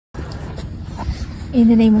In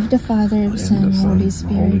the name of the Father, the Son, and the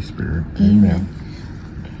Holy Spirit. Amen.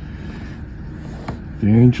 The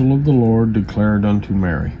angel of the Lord declared unto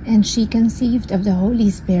Mary, And she conceived of the Holy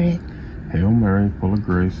Spirit. Hail Mary, full of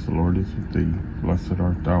grace, the Lord is with thee. Blessed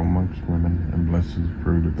art thou amongst women, and blessed is the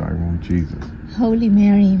fruit of thy womb, Jesus. Holy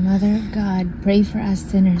Mary, Mother of God, pray for us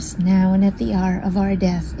sinners, now and at the hour of our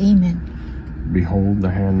death. Amen. Behold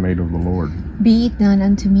the handmaid of the Lord. Be it done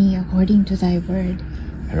unto me according to thy word.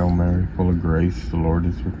 Hail Mary, full of grace, the Lord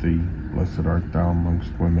is with thee. Blessed art thou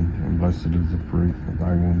amongst women, and blessed is the fruit of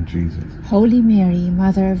thy womb, Jesus. Holy Mary,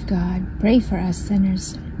 Mother of God, pray for us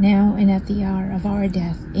sinners, now and at the hour of our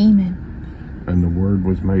death. Amen. And the Word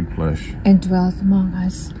was made flesh, and dwelt among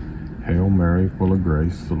us. Hail Mary, full of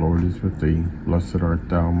grace, the Lord is with thee. Blessed art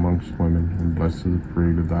thou amongst women, and blessed is the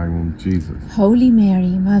fruit of thy womb, Jesus. Holy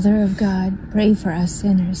Mary, Mother of God, pray for us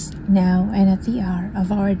sinners, now and at the hour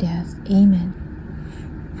of our death. Amen.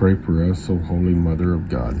 Pray for us, O Holy Mother of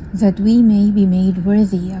God, that we may be made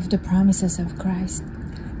worthy of the promises of Christ.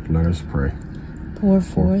 Let us pray. Pour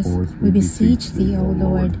forth, we beseech thee, O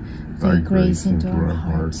Lord, thy grace into our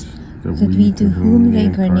hearts, that we, to whom the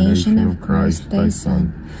incarnation of Christ thy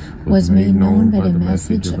Son was made known by the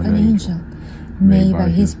message of an angel, may by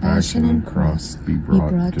his passion and cross be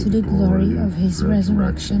brought to the glory of his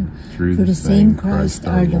resurrection, through the same Christ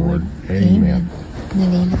our Lord. Amen. In the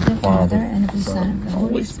name of the Father, and of the Son, and of the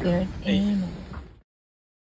Holy Spirit. Amen.